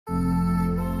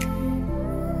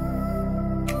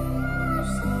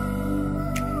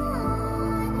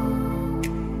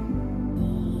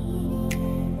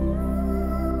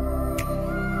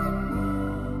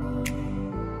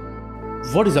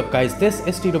What is up guys, this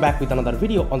is Tito back with another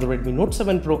video on the Redmi Note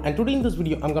 7 Pro, and today in this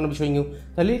video I'm going to be showing you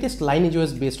the latest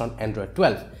LineageOS based on Android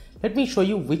 12. Let me show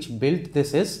you which build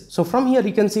this is. So from here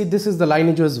you can see this is the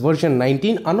LineageOS version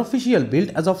 19 unofficial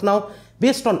build as of now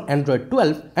based on Android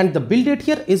 12, and the build date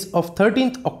here is of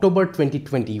 13th October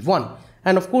 2021.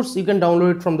 And of course you can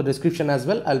download it from the description as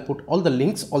well. I'll put all the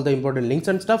links, all the important links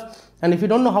and stuff. And if you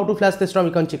don't know how to flash this ROM,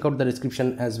 you can check out the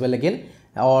description as well again,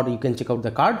 or you can check out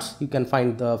the cards. You can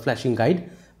find the flashing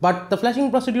guide. But the flashing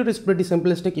procedure is pretty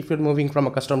simplistic. If you're moving from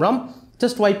a custom ROM,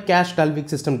 just wipe cache, Dalvik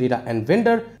system data and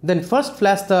vendor. Then first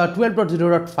flash the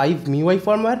 12.0.5 MIUI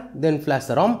firmware, then flash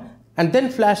the ROM, and then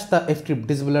flash the F-Trip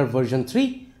Disabler version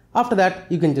 3. After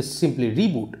that, you can just simply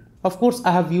reboot. Of course,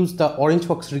 I have used the Orange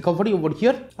Fox recovery over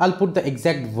here. I'll put the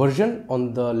exact version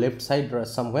on the left side or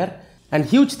somewhere. And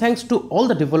huge thanks to all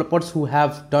the developers who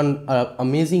have done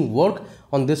amazing work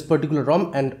on this particular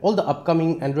ROM and all the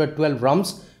upcoming Android 12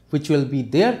 ROMs which will be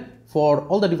there for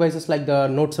all the devices like the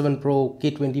Note 7 Pro,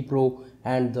 K20 Pro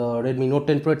and the Redmi Note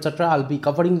 10 Pro, etc. I'll be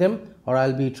covering them, or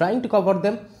I'll be trying to cover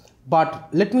them. But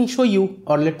let me show you,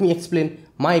 or let me explain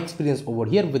my experience over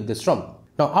here with this ROM.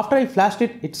 Now after I flashed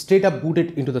it, it straight up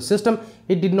booted into the system.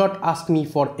 It did not ask me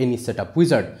for any setup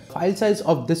wizard. File size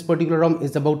of this particular ROM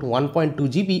is about 1.2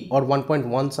 GB or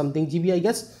 1.1 something GB I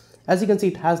guess. As you can see,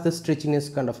 it has this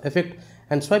stretchiness kind of effect,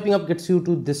 and swiping up gets you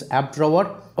to this app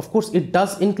drawer. Of course, it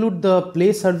does include the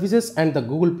Play services and the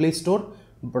Google Play Store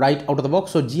right out of the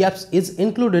box. So GApps is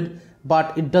included,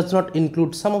 but it does not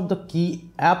include some of the key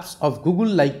apps of Google,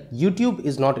 like YouTube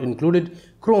is not included,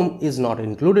 Chrome is not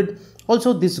included.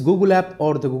 Also, this Google app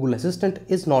or the Google Assistant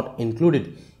is not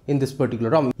included in this particular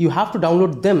ROM. You have to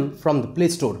download them from the Play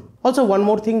Store. Also, one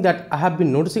more thing that I have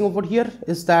been noticing over here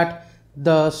is that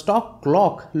the stock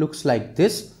clock looks like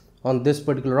this on this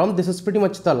particular ROM. This is pretty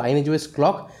much the LineageOS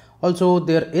clock. Also,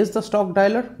 there is the stock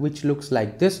dialer which looks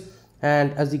like this,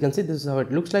 and as you can see, this is how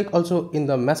it looks like. Also in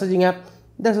the messaging app,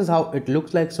 this is how it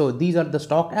looks like. So these are the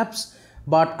stock apps,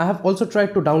 but I have also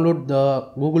tried to download the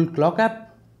Google Clock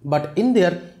app, but in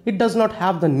there it does not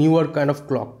have the newer kind of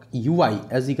clock UI.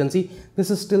 As you can see, this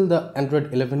is still the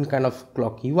Android 11 kind of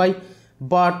clock UI.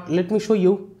 But let me show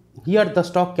you. Here the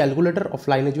stock calculator of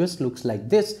LineageOS looks like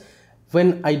this.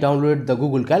 When I download the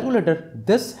Google calculator,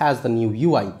 this has the new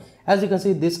UI. As you can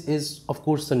see, this is of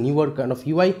course the newer kind of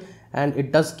UI, and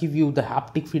it does give you the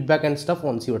haptic feedback and stuff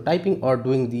once you're typing or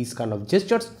doing these kind of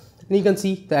gestures. And you can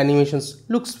see the animations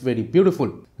looks very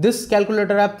beautiful. This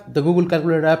calculator app, the Google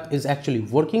calculator app, is actually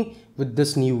working with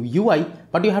this new UI,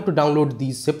 but you have to download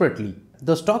these separately.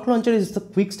 The stock launcher is the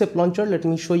quick step launcher. Let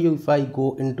me show you if I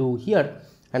go into here.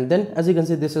 And then as you can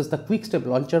see, this is the quick step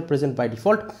launcher present by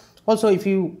default. Also, if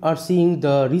you are seeing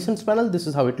the recents panel, this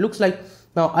is how it looks like.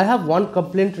 Now I have one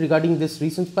complaint regarding this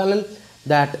recents panel,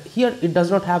 that here it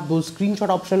does not have those screenshot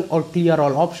option or clear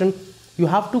all option. You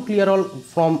have to clear all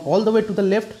from all the way to the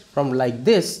left from like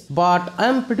this, but I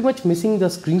am pretty much missing the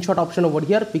screenshot option over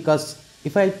here, because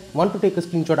if I want to take a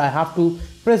screenshot, I have to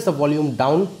press the volume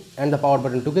down and the power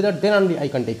button together, then only I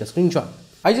can take a screenshot.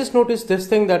 I just noticed this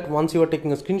thing, that once you are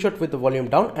taking a screenshot with the volume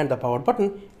down and the power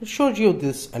button, it shows you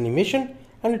this animation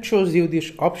and it shows you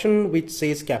this option which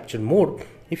says capture mode.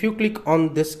 If you click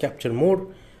on this capture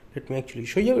mode, let me actually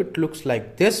show you, it looks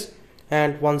like this.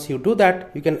 And once you do that,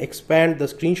 you can expand the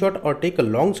screenshot or take a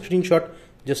long screenshot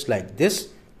just like this,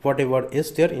 whatever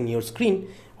is there in your screen,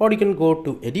 or you can go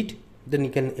to edit, then you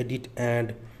can edit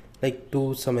and like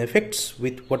do some effects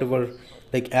with whatever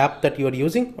like app that you are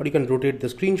using, or you can rotate the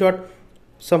screenshot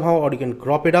somehow, or you can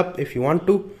crop it up if you want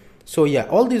to. So yeah,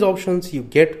 all these options you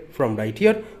get from right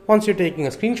here once you're taking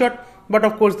a screenshot. But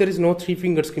of course there is no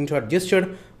 3-finger screenshot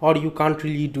gesture, or you can't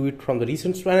really do it from the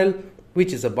recents panel,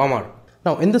 which is a bummer.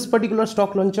 Now in this particular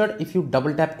stock launcher, if you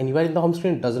double tap anywhere in the home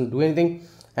screen, it doesn't do anything,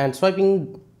 and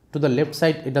swiping to the left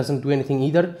side, it doesn't do anything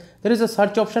either. There is a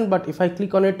search option, but if I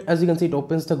click on it, as you can see, it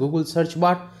opens the Google search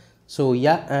bar. So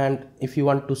yeah, and if you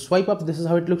want to swipe up, this is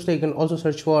how it looks like. You can also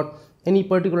search for any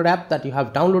particular app that you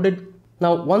have downloaded.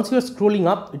 Now once you're scrolling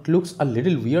up, it looks a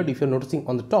little weird if you're noticing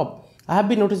on the top. I have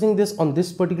been noticing this on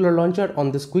this particular launcher,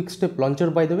 on this quick step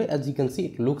launcher by the way. As you can see,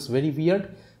 it looks very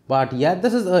weird. But yeah,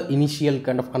 this is an initial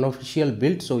kind of unofficial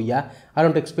build, so yeah, I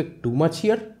don't expect too much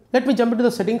here. Let me jump into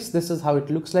the settings. This is how it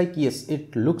looks like. Yes,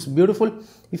 it looks beautiful.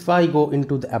 If I go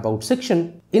into the about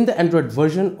section, in the Android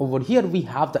version over here, we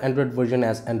have the Android version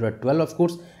as Android 12 of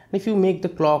course. And if you make the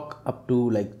clock up to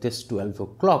like this 12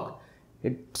 o'clock,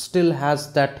 it still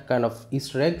has that kind of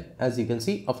Easter egg, as you can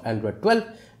see, of Android 12.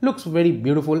 Looks very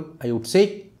beautiful, I would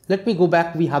say. Let me go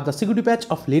back. We have the security patch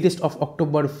of latest of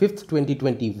October 5th,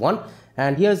 2021.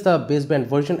 And here's the baseband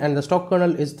version, and the stock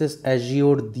kernel is this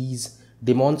Azure these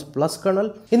Daemons Plus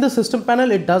kernel. In the system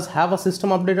panel, it does have a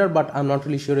system updater, but I'm not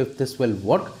really sure if this will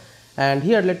work. And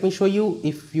here, let me show you,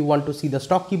 if you want to see the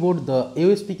stock keyboard, the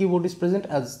AOSP keyboard is present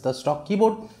as the stock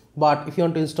keyboard. But if you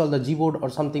want to install the Gboard or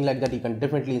something like that, you can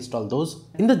definitely install those.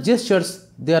 In the gestures,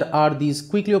 there are these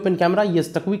quickly open camera. Yes,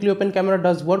 the quickly open camera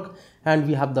does work. And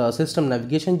we have the system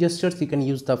navigation gestures. You can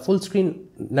use the full screen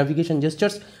navigation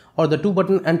gestures or the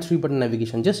 2-button and 3-button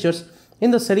navigation gestures.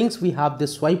 In the settings, we have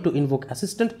this swipe to invoke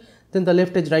assistant, then the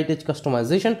left edge, right edge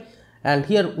customization. And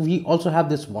here we also have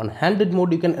this one-handed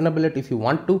mode. You can enable it if you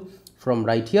want to from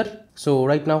right here. So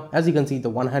right now, as you can see, the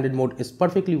one-handed mode is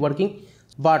perfectly working.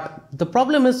 But the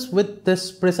problem is with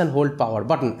this press and hold power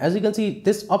button. As you can see,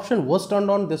 this option was turned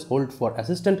on, this hold for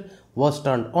assistant was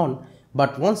turned on.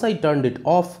 But once I turned it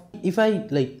off, if I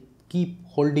keep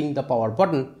holding the power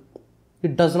button,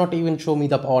 it does not even show me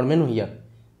the power menu here.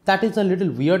 That is a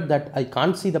little weird that I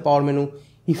can't see the power menu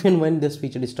even when this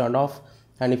feature is turned off.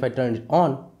 And if I turn it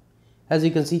on, as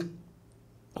you can see,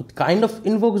 it kind of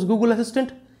invokes Google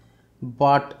Assistant,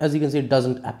 but as you can see, it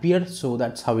doesn't appear. So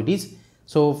that's how it is.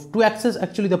 So to access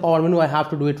actually the power menu, I have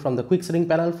to do it from the quick setting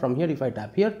panel. From here, if I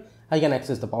tap here, I can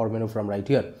access the power menu from right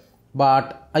here.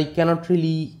 But I cannot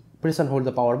really press and hold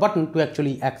the power button to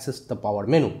actually access the power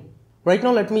menu. Right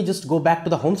now, let me just go back to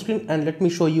the home screen and let me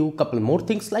show you a couple more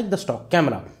things like the stock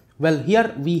camera. Well,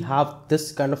 here we have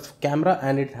this kind of camera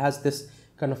and it has this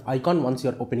kind of icon once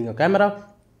you're opening a camera.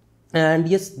 And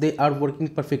yes, they are working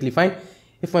perfectly fine.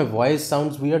 If my voice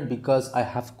sounds weird because I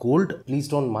have cold, please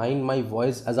don't mind my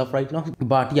voice as of right now.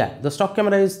 But yeah, the stock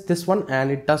camera is this one and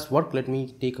it does work. Let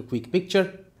me take a quick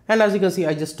picture. And as you can see,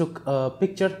 I just took a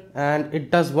picture and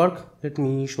it does work. Let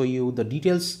me show you the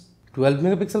details. 12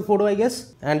 megapixel photo, I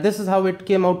guess. And this is how it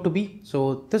came out to be.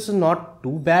 So this is not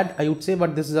too bad, I would say,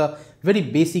 but this is a very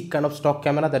basic kind of stock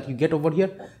camera that you get over here.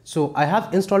 So I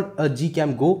have installed a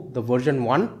Gcam Go, the version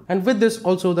 1. And with this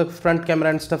also the front camera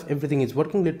and stuff, everything is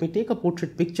working. Let me take a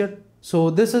portrait picture. So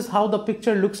this is how the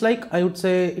picture looks like. I would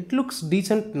say it looks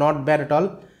decent, not bad at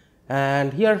all.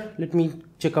 And here, let me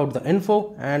check out the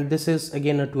info. And this is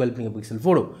again a 12 megapixel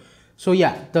photo. So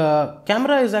yeah, the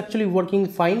camera is actually working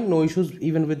fine, no issues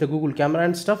even with the Google camera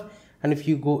and stuff. And if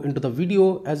you go into the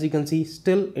video, as you can see,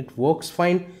 still it works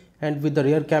fine. And with the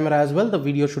rear camera as well, the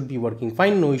video should be working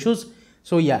fine, no issues.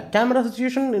 So yeah, camera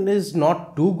situation is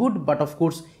not too good, but of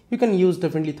course you can use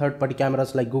definitely third-party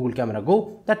cameras like Google Camera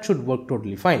Go. That should work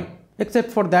totally fine.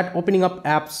 Except for that, opening up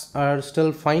apps are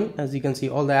still fine. As you can see,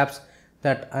 all the apps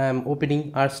that I am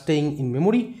opening are staying in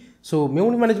memory. So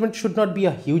memory management should not be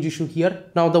a huge issue here.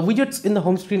 Now the widgets in the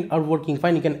home screen are working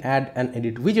fine. You can add and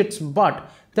edit widgets, but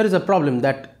there is a problem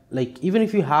that even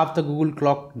if you have the Google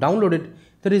clock downloaded,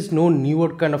 there is no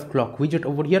newer kind of clock widget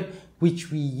over here,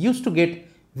 which we used to get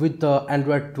with the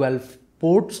Android 12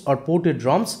 ports or ported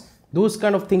ROMs. Those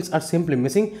kind of things are simply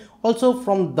missing. Also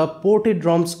from the ported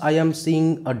ROMs, I am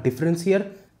seeing a difference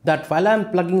here that while I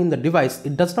am plugging in the device,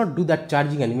 it does not do that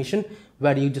charging animation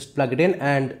where you just plug it in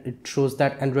and it shows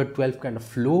that Android 12 kind of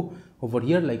flow over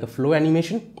here, like a flow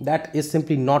animation. That is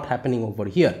simply not happening over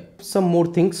here. Some more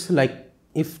things, like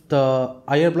if the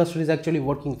IR blaster is actually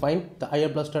working fine, the IR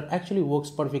blaster actually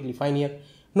works perfectly fine here.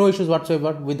 No issues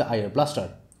whatsoever with the IR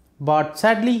blaster. But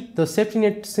sadly, the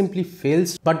Safetynet simply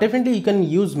fails. But definitely you can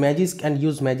use Magisk and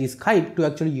use Magisk Hide to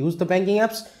actually use the banking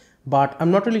apps. But I'm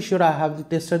not really sure, I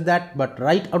haven't tested that. But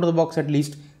right out of the box at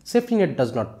least, Safetynet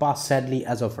does not pass sadly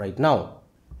as of right now.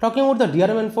 Talking about the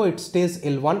DRM info, it stays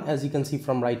L1 as you can see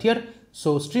from right here.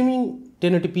 So streaming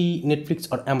 1080p Netflix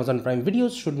or Amazon Prime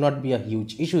videos should not be a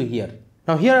huge issue here.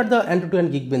 Now here are the Antutu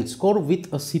and Geekbench score with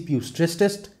a CPU stress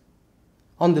test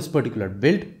on this particular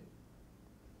build.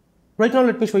 Right now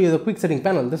let me show you the quick setting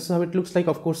panel. This is how it looks like.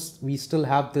 Of course, we still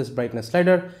have this brightness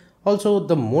slider. Also,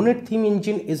 the Monet theme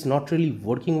engine is not really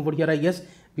working over here, I guess,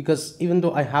 because even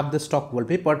though I have the stock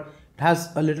wallpaper, it has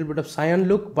a little bit of cyan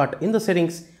look, but in the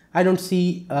settings, I don't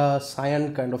see a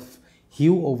cyan kind of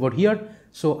hue over here.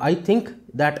 So I think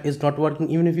that is not working.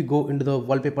 Even if you go into the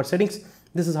wallpaper settings,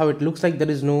 this is how it looks like. There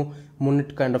is no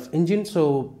Monet kind of engine.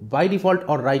 So by default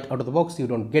or right out of the box, you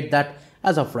don't get that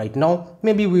as of right now.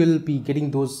 Maybe we will be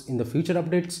getting those in the future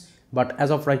updates. But as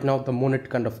of right now, the Monet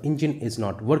kind of engine is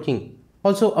not working.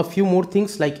 Also, a few more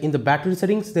things, like in the battery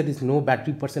settings, there is no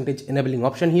battery percentage enabling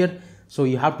option here. So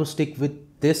you have to stick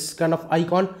with this kind of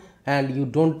icon and you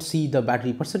don't see the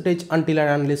battery percentage until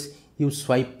and unless you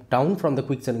swipe down from the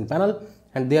quick setting panel,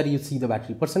 and there you see the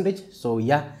battery percentage. So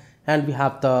yeah, and we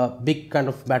have the big kind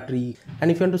of battery. And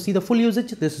if you want to see the full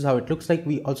usage, this is how it looks like.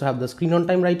 We also have the screen on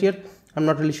time right here. I'm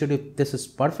not really sure if this is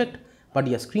perfect, but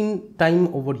yeah, screen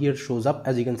time over here shows up.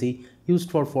 As you can see,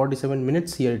 used for 47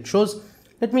 minutes here it shows.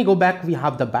 Let me go back. We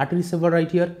have the battery saver right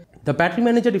here. The battery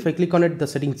manager, if I click on it, the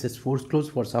settings is force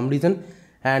closed for some reason.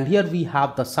 And here we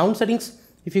have the sound settings.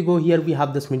 If you go here, we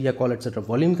have this media call, etc.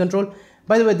 volume control.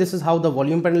 By the way, this is how the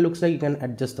volume panel looks like. You can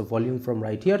adjust the volume from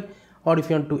right here, or if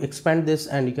you want to expand this,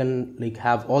 and you can like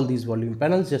have all these volume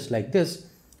panels just like this.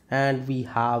 And we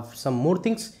have some more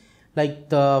things like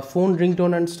the phone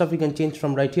ringtone and stuff you can change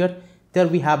from right here. There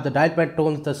we have the dial pad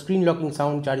tones, the screen locking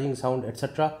sound, charging sound,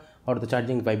 etc. or the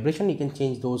charging vibration. You can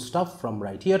change those stuff from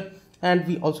right here. And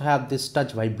we also have this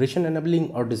touch vibration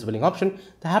enabling or disabling option.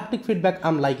 The haptic feedback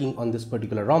I'm liking on this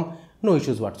particular ROM, no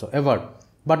issues whatsoever.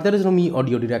 But there is no Mi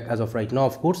Audio Direct as of right now,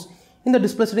 of course. In the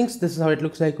display settings, this is how it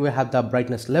looks like. We have the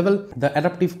brightness level, the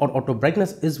adaptive or auto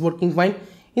brightness is working fine.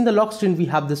 In the lock screen, we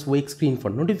have this wake screen for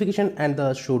notification and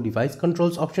the show device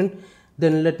controls option.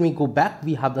 Then let me go back.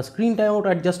 We have the screen timeout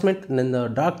adjustment, and then the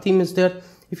dark theme is there.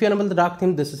 If you enable the dark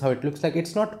theme, this is how it looks like.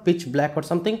 It's not pitch black or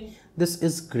something. This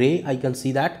is gray. I can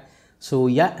see that. So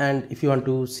yeah, and if you want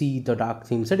to see the dark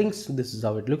theme settings, this is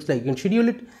how it looks like. You can schedule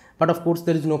it, but of course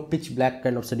there is no pitch black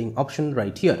kind of setting option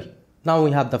right here. Now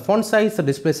we have the font size, the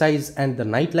display size, and the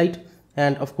night light.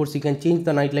 And of course you can change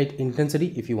the night light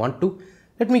intensity if you want to.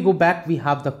 Let me go back. We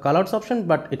have the colors option,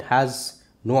 but it has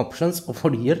no options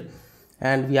over here.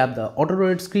 And we have the auto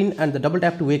rotate screen, and the double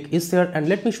tap to wake is there. And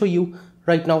let me show you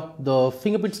right now the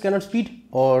fingerprint scanner speed,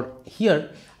 or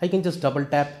here I can just double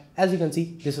tap. As you can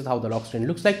see, this is how the lock screen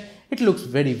looks like. It looks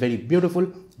very, very beautiful.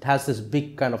 It has this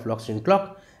big kind of lock screen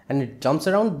clock and it jumps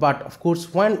around. But of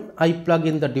course, when I plug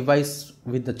in the device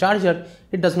with the charger,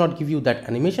 it does not give you that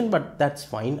animation, but that's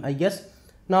fine, I guess.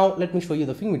 Now let me show you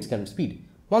the fingerprint scanner speed.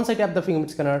 Once I tap the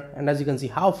fingerprint scanner, and as you can see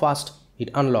how fast it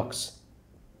unlocks.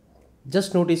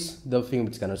 Just notice the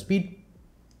fingerprint scanner speed.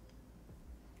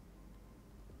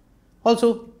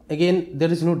 Also, again,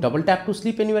 there is no double tap to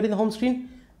sleep anywhere in the home screen,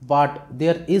 but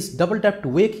there is double tap to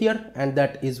wake here, and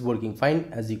that is working fine,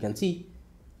 as you can see.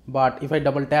 But if I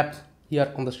double tap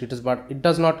here on the status bar, it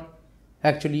does not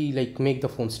actually like make the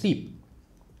phone sleep.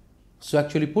 So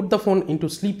actually put the phone into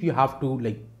sleep, you have to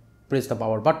like press the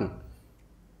power button.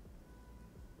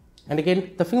 And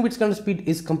again, the fingerprint scanner speed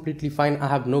is completely fine. I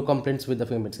have no complaints with the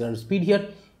fingerprint scanner speed here.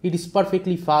 It is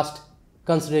perfectly fast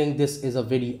considering this is a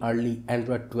very early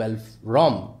Android 12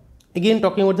 ROM. Again,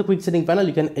 talking about the quick setting panel,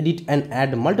 you can edit and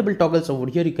add multiple toggles over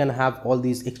here. You can have all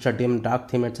these extra dim, dark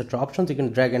theme, etc. options. You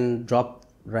can drag and drop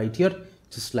right here,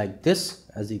 just like this,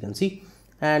 as you can see.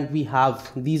 And we have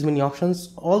these many options.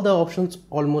 All the options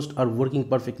almost are working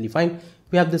perfectly fine.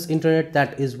 We have this internet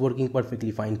that is working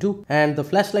perfectly fine too. And the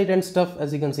flashlight and stuff,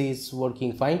 as you can see, is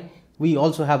working fine. We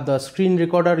also have the screen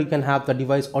recorder. You can have the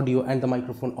device audio and the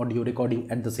microphone audio recording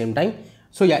at the same time.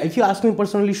 So yeah, if you ask me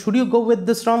personally, should you go with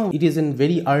this ROM? It is in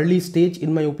very early stage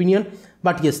in my opinion.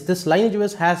 But yes, this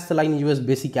LineageOS has the LineageOS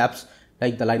basic apps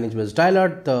like the LineageOS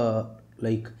dialer, the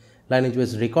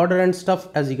LineageOS recorder and stuff.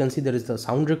 As you can see, there is the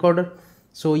sound recorder.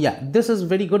 So yeah, this is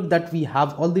very good that we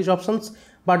have all these options,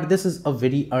 but this is a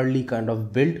very early kind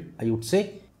of build, I would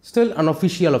say. Still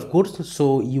unofficial, of course,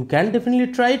 so you can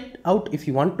definitely try it out if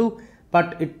you want to,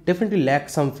 but it definitely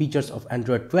lacks some features of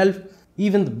Android 12.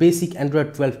 Even the basic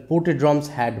Android 12 ported ROMs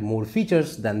had more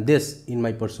features than this, in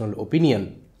my personal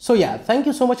opinion. So yeah, thank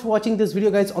you so much for watching this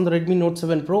video guys on the Redmi Note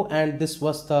 7 Pro, and this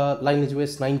was the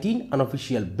LineageOS 19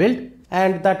 unofficial build,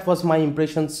 and that was my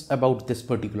impressions about this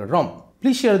particular ROM.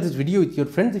 Please share this video with your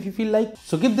friends if you feel like.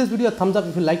 So give this video a thumbs up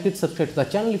if you liked it, subscribe to the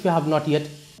channel if you have not yet.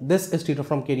 This is Tito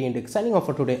from KD Index signing off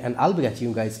for today, and I'll be catching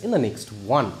you guys in the next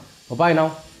one. Bye bye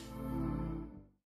now.